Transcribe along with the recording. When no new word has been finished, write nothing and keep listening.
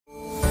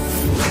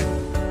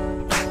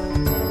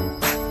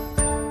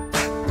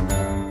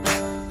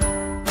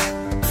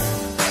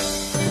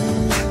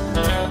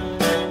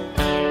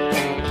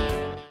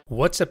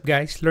What's up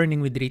guys, Learning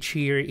with Rich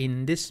here.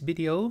 In this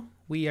video,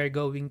 we are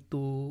going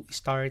to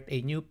start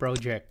a new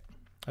project.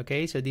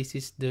 Okay, so this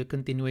is the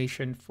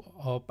continuation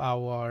of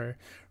our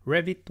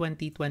Revit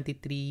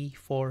 2023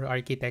 for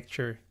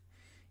Architecture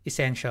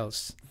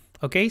Essentials.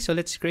 Okay, so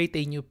let's create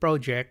a new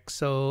project.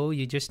 So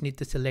you just need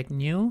to select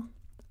new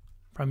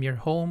from your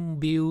home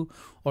view,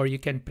 or you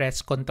can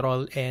press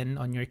Ctrl N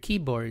on your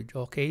keyboard.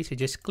 Okay, so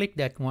just click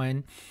that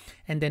one,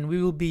 and then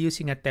we will be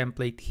using a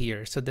template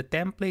here. So the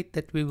template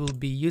that we will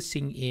be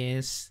using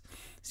is,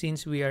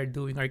 since we are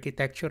doing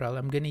architectural,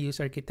 I'm going to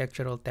use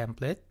architectural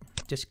template.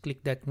 Just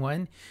click that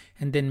one,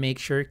 and then make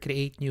sure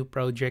create new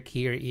project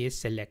here is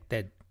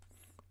selected.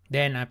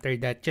 Then after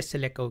that, just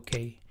select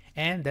OK,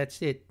 and that's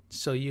it.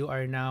 So you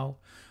are now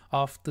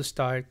off to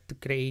start to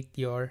create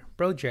your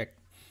project.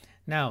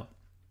 Now,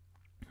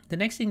 the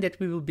next thing that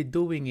we will be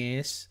doing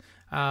is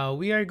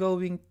we are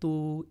going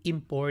to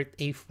import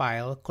a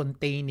file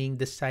containing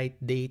the site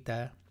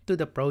data to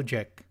the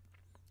project.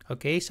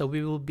 Okay, so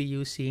we will be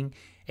using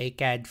a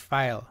CAD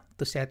file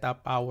to set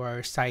up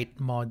our site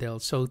model.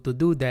 So to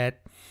do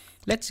that,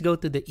 let's go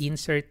to the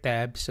Insert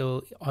tab.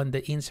 So on the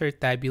Insert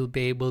tab, you'll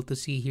be able to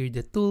see here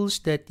the tools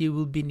that you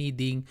will be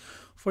needing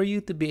for you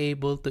to be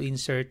able to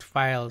insert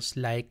files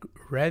like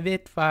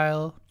Revit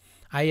file,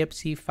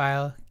 IFC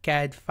file,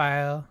 CAD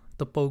file,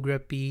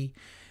 topography,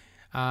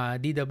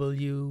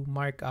 DW,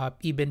 markup,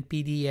 even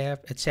PDF,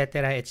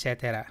 etc.,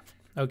 etc.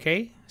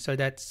 Okay, so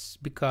that's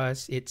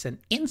because it's an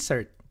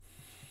insert.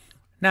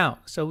 Now,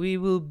 so we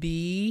will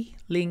be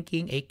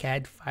linking a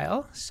CAD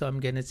file. So I'm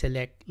going to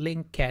select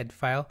link CAD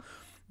file.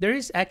 There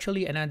is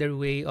actually another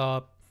way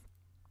of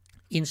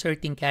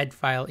inserting CAD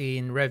file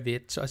in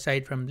Revit. So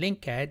aside from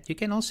link CAD, you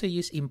can also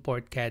use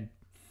import CAD.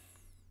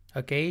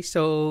 Okay,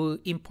 so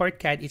import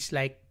CAD is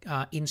like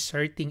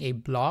inserting a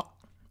block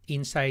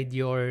inside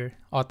your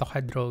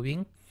AutoCAD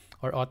drawing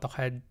or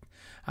AutoCAD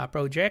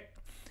project.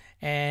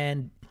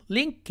 And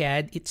link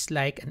CAD, it's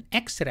like an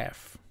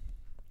XREF.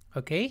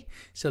 Okay,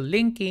 so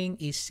linking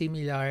is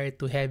similar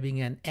to having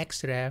an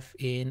XREF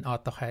in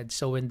AutoCAD.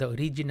 So when the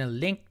original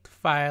linked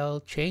file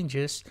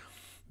changes,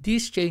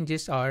 these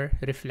changes are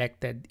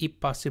reflected, if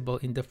possible,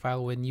 in the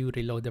file when you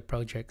reload the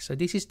project. So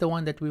this is the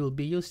one that we will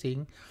be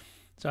using.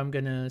 So I'm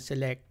gonna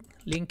select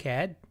link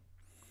CAD.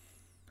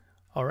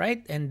 All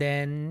right, and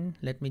then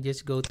let me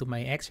just go to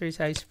my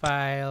exercise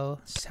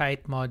file,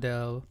 site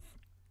model.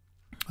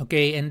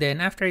 Okay, and then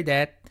after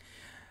that,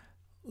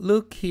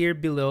 look here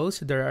below.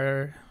 So there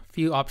are a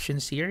few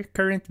options here.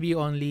 Current view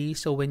only.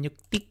 So when you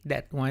tick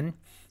that one,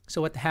 so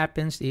what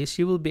happens is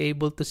you will be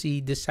able to see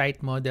the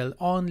site model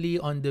only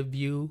on the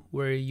view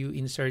where you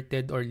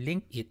inserted or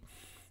linked it.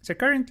 So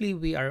currently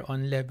we are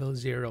on level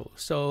 0.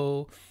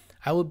 So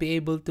I will be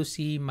able to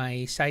see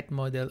my site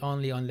model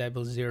only on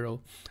level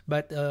 0.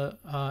 But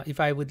if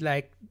I would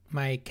like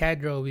my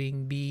CAD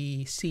drawing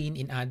be seen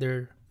in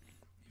other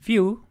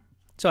view,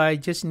 so I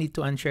just need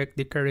to uncheck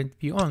the current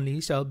view only.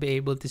 So I'll be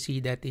able to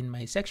see that in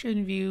my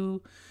section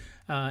view,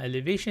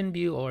 elevation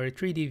view, or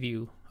 3D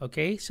view.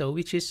 Okay, so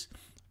which is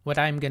what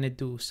I'm going to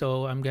do.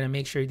 So I'm going to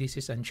make sure this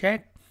is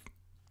unchecked.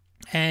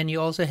 And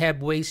you also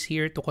have ways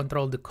here to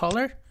control the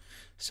color.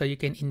 So you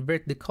can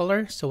invert the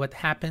color. So what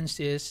happens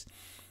is,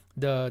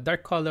 the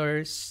dark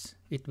colors,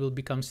 it will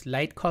become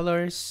light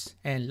colors,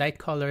 and light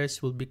colors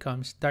will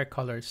become dark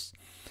colors.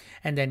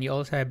 And then you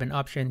also have an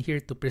option here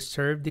to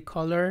preserve the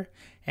color,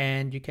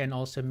 and you can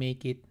also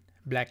make it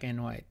black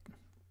and white.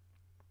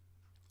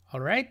 All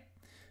right,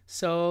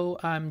 so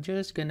I'm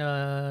just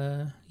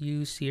gonna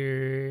use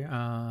here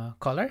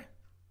color.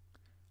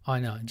 Oh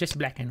no, just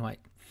black and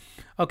white.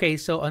 Okay,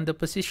 so on the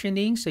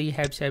positioning, so you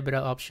have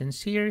several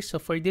options here. So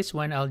for this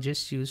one, I'll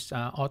just use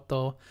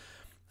auto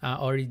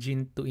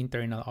origin to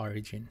internal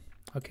origin.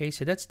 Okay,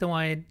 so that's the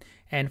one.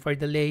 And for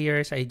the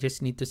layers, I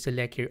just need to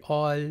select here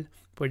all.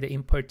 For the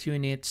import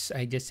units,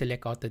 I just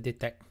select auto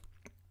detect.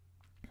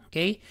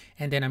 Okay,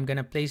 and then I'm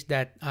gonna place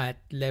that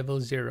at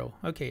level 0.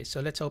 Okay,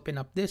 so let's open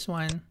up this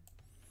one,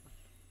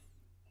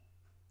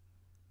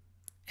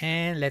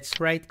 and let's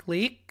right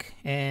click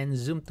and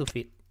zoom to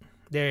fit.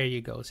 There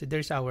you go. So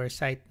there's our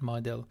site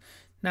model.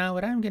 Now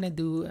what I'm gonna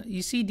do,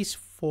 you see these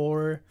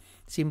 4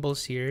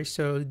 symbols here.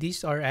 So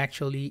these are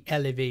actually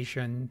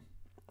elevation.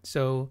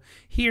 So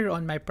here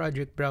on my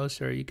project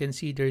browser, you can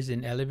see there's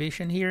an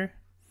elevation here.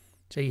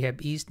 So you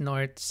have east,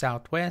 north,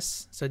 south,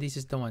 west. So this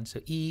is the one. So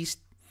east,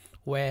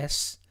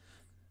 west,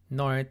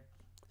 north,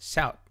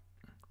 south.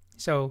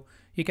 So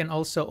you can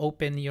also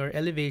open your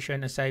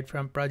elevation aside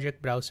from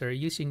project browser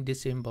using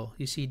this symbol.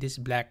 You see this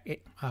black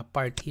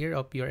part here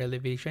of your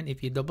elevation.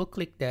 If you double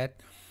click that,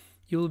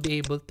 you will be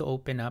able to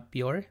open up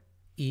your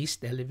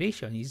east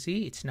elevation. You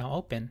see, it's now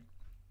open.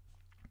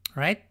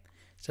 Right?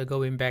 So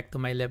going back to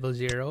my level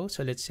 0,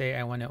 so let's say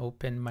I want to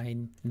open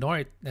my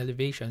north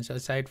elevation. So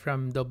aside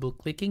from double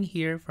clicking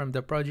here from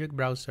the project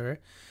browser,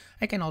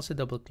 I can also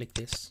double click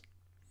this.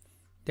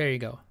 There you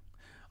go.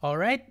 All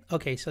right.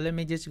 Okay, so let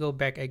me just go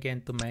back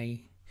again to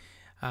my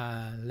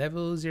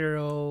level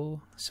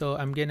 0. So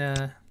I'm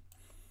gonna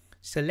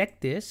select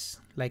this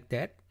like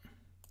that,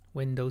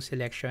 window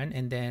selection,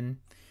 and then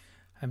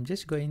I'm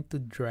just going to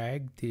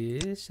drag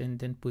this and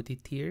then put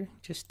it here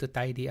just to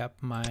tidy up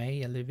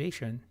my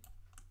elevation.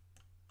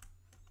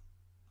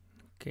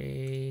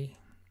 Okay.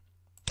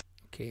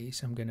 Okay,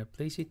 so I'm gonna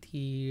place it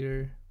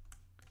here.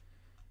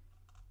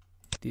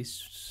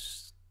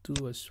 This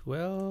two as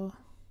well.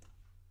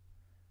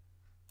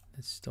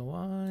 That's the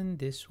one.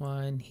 This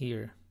one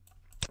here.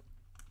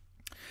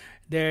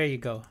 There you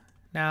go.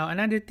 Now,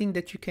 another thing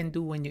that you can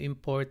do when you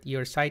import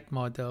your site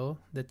model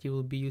that you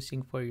will be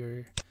using for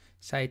your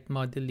site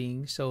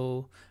modeling.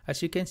 So,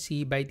 as you can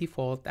see, by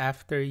default,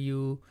 after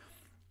you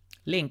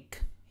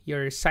link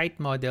your site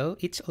model,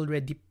 it's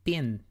already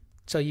pinned.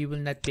 So, you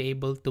will not be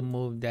able to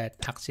move that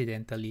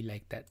accidentally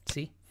like that.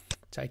 See?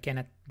 So, I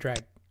cannot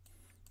drag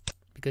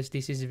because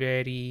this is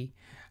very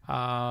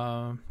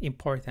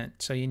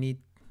important. So, you need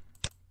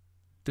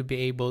to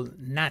be able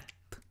not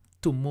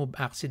to move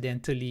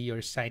accidentally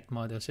your site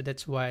model. So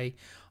that's why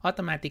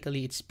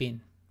automatically it's pinned.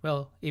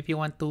 Well, if you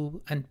want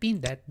to unpin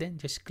that, then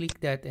just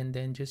click that and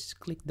then just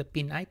click the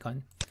pin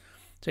icon.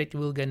 So it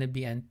will gonna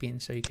be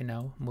unpinned. So you can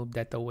now move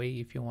that away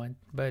if you want,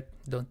 but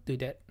don't do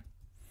that.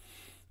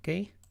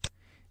 Okay,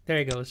 there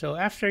you go. So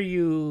after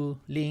you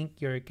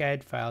link your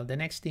CAD file, the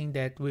next thing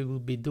that we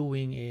will be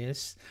doing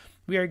is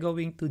we are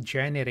going to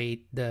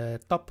generate the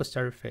topo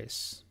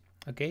surface.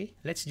 Okay,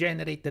 let's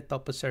generate the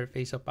topo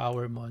surface of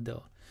our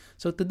model.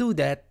 So to do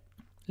that,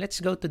 let's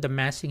go to the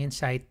Massing and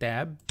Site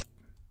tab.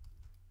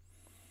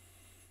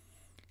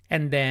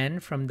 And then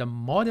from the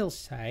model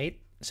site,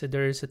 so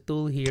there's a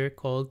tool here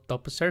called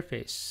Topo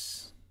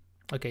Surface.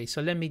 Okay,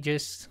 so let me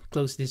just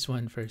close this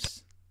one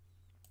first.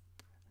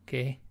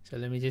 Okay, so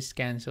let me just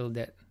cancel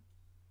that.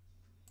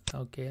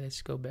 Okay,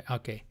 let's go back.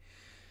 Okay,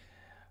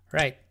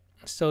 right.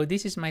 So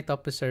this is my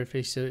topo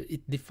surface. So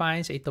it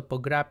defines a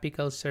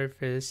topographical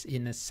surface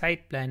in a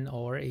site plan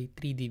or a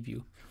 3D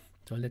view.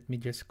 So let me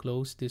just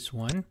close this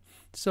one.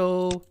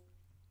 So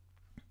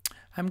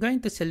I'm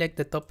going to select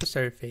the topo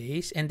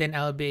surface and then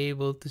I'll be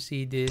able to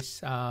see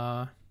this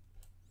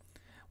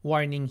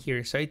warning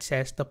here. So it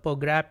says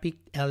topographic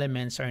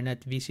elements are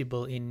not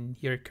visible in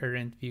your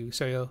current view.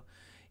 So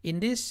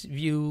in this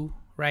view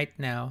right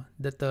now,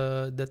 the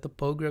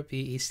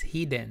topography is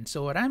hidden.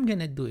 So what I'm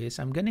gonna do is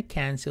I'm gonna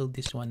cancel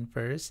this one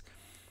first.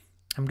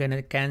 I'm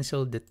gonna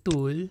cancel the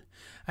tool.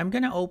 I'm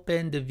gonna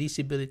open the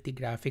visibility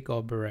graphic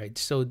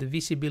overrides. So the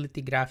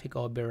visibility graphic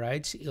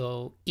overrides,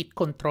 it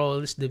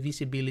controls the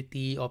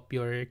visibility of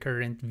your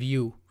current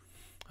view,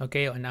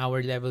 okay, on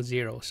our level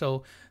 0.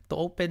 So to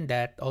open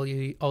that, all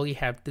you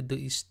have to do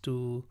is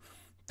to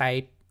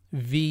type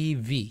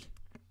VV,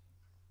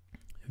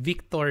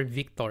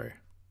 Victor,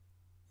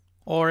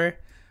 or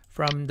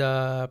from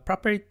the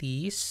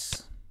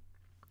properties,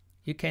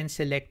 you can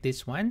select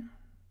this one,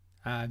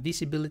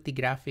 visibility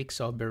graphics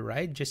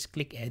override. Just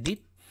click edit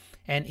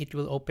and it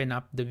will open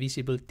up the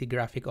visibility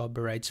graphic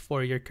overrides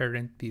for your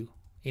current view.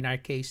 In our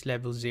case,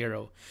 level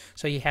 0.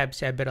 So you have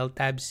several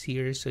tabs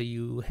here. So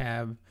you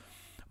have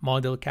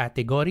model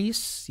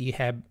categories, you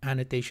have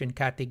annotation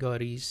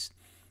categories,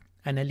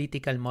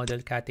 analytical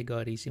model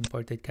categories,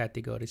 imported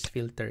categories,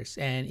 filters.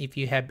 And if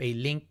you have a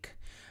link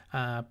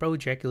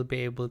project, you'll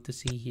be able to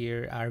see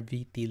here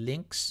RVT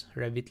links,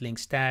 Revit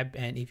links tab,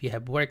 and if you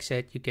have work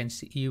set,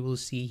 you will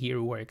see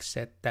here work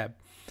set tab.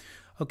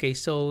 Okay,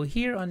 so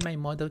here on my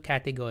model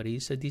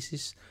categories, so this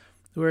is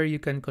where you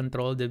can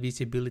control the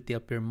visibility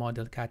of your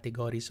model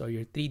categories or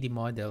your 3D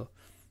model.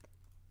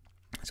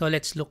 So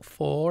let's look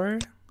for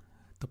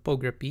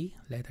topography,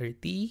 letter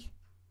T.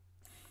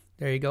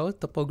 There you go.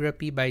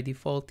 Topography by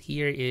default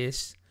here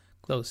is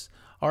closed.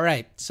 All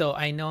right, so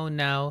I know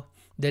now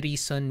the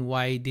reason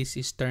why this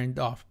is turned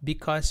off,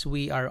 because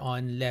we are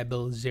on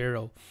level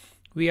 0.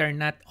 We are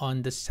not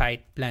on the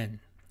site plan.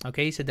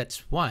 Okay, so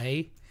that's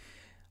why.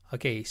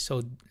 Okay,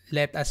 so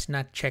let us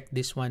not check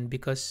this one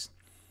because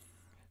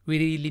we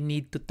really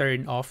need to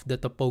turn off the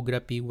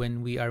topography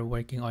when we are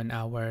working on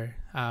our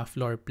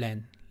floor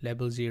plan,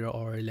 level 0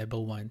 or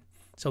level 1.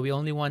 So we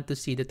only want to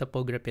see the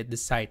topography at the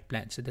site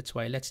plan. So that's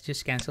why let's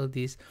just cancel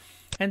this.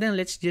 And then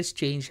let's just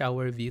change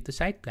our view to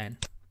site plan.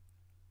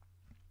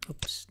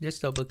 Oops,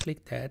 just double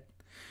click that.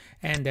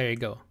 And there you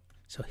go.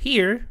 So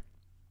here,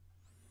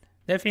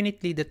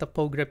 definitely the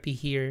topography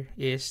here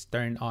is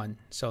turned on.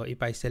 So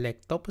if I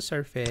select topo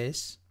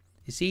surface,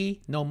 you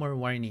see no more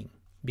warning.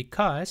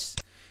 Because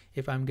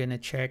if I'm gonna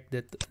check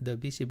the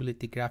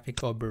visibility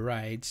graphic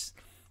overrides,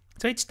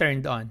 so it's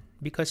turned on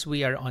because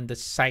we are on the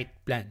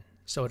site plan.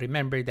 So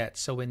remember that.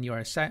 So when you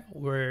are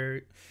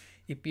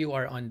if you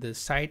are on the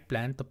site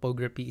plan,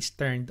 topography is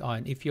turned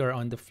on. If you are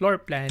on the floor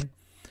plan,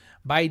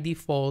 by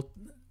default,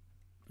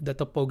 the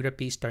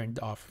topography is turned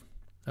off.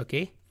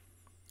 Okay,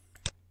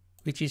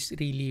 which is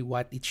really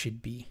what it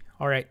should be.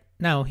 All right,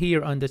 now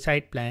here on the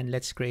site plan,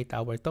 let's create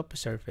our topo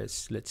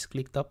surface. Let's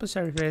click topo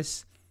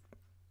surface.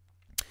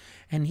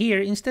 And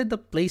here, instead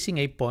of placing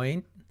a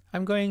point,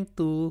 I'm going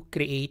to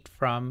create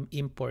from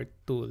import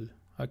tool.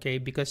 Okay,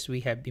 because we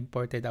have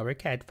imported our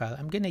CAD file,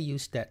 I'm going to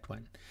use that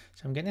one.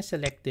 So I'm going to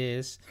select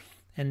this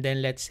and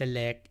then let's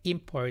select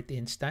import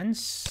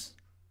instance.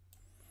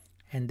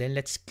 And then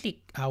let's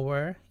click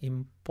our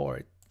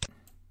import.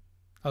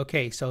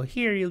 Okay, so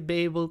here you'll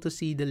be able to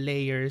see the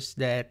layers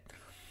that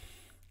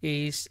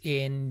is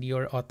in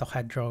your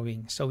AutoCAD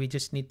drawing. So we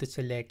just need to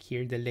select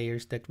here the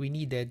layers that we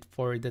needed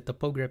for the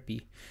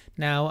topography.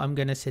 Now I'm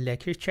gonna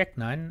select here check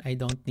none. I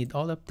don't need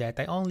all of that.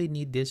 I only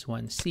need this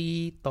one,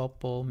 C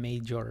Topo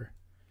Major.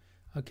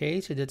 Okay,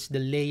 so that's the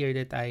layer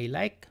that I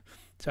like.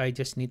 So I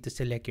just need to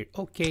select here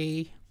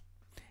OK,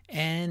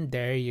 and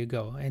there you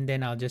go. And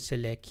then I'll just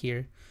select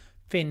here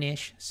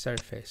finish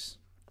surface,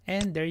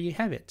 and there you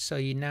have it. So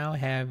you now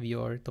have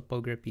your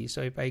topography.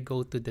 So if I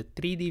go to the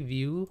 3D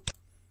view,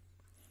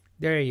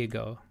 there you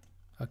go.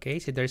 Okay,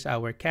 so there's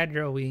our CAD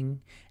drawing,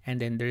 and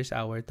then there's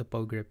our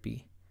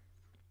topography.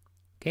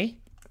 Okay,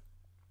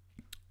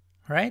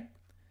 all right.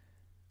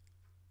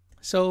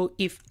 So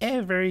if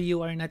ever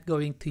you are not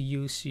going to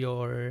use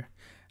your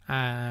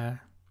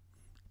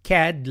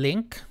CAD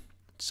link,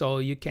 so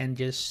you can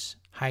just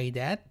hide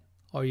that,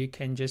 or you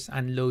can just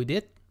unload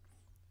it.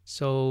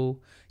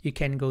 So you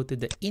can go to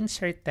the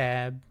insert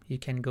tab, you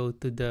can go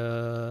to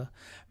the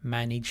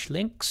manage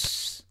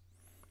links,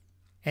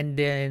 and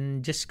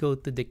then just go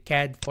to the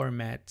CAD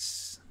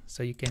formats.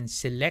 So you can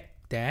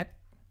select that,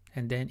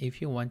 and then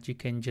if you want, you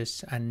can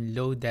just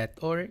unload that,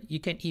 or you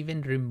can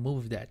even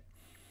remove that.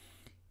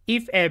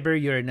 If ever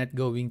you're not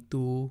going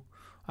to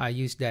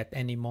use that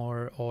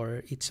anymore,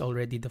 or it's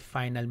already the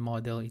final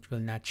model, it will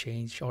not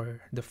change,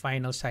 or the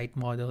final site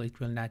model, it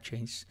will not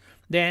change,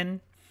 then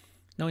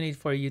no need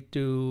for you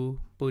to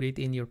put it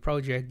in your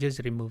project, just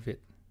remove it.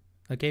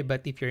 Okay,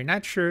 but if you're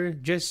not sure,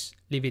 just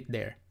leave it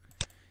there.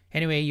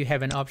 Anyway, you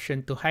have an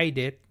option to hide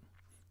it.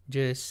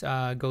 Just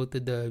go to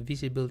the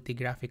visibility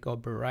graphic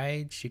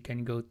overrides. You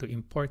can go to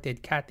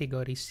imported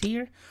categories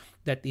here.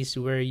 That is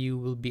where you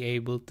will be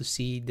able to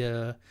see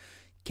the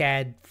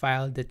CAD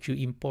file that you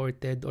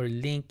imported or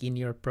link in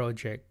your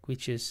project,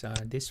 which is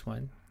this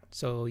one.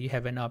 So you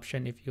have an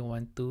option if you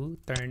want to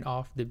turn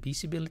off the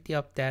visibility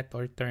of that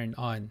or turn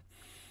on.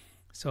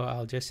 So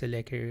I'll just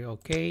select here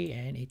OK,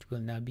 and it will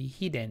now be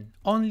hidden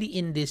only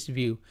in this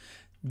view,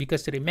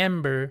 because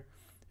remember,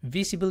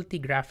 visibility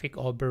graphic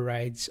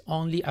overrides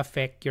only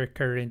affect your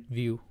current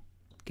view.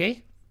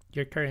 Okay,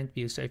 your current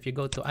view. So if you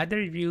go to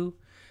other view,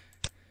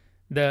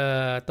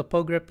 the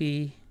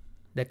topography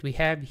that we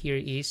have here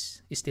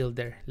is still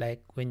there.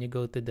 Like when you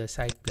go to the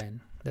site plan,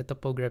 the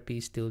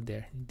topography is still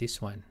there.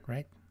 This one,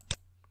 right?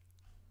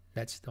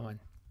 That's the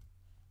one.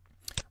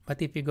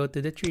 But if you go to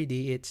the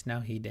 3D, it's now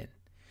hidden.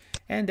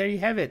 And there you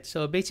have it.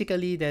 So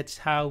basically, that's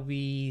how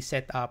we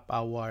set up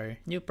our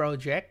new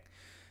project.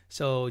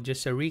 So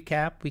just a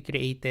recap, we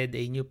created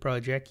a new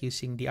project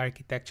using the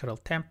architectural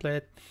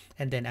template.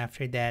 And then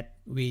after that,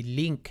 we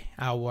link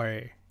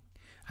our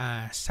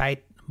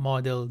site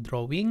model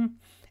drawing.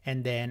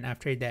 And then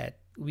after that,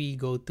 we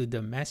go to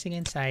the massing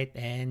and site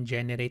and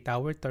generate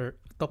our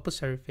topo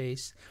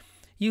surface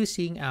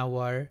using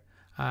our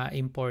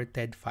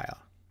imported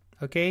file.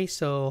 Okay,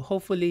 so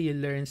hopefully you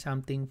learned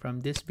something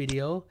from this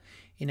video.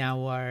 In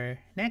our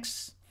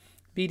next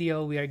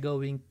video, we are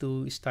going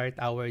to start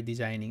our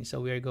designing.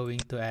 So we are going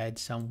to add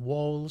some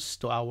walls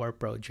to our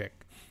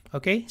project.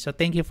 Okay, so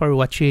thank you for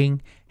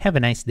watching. Have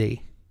a nice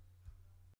day.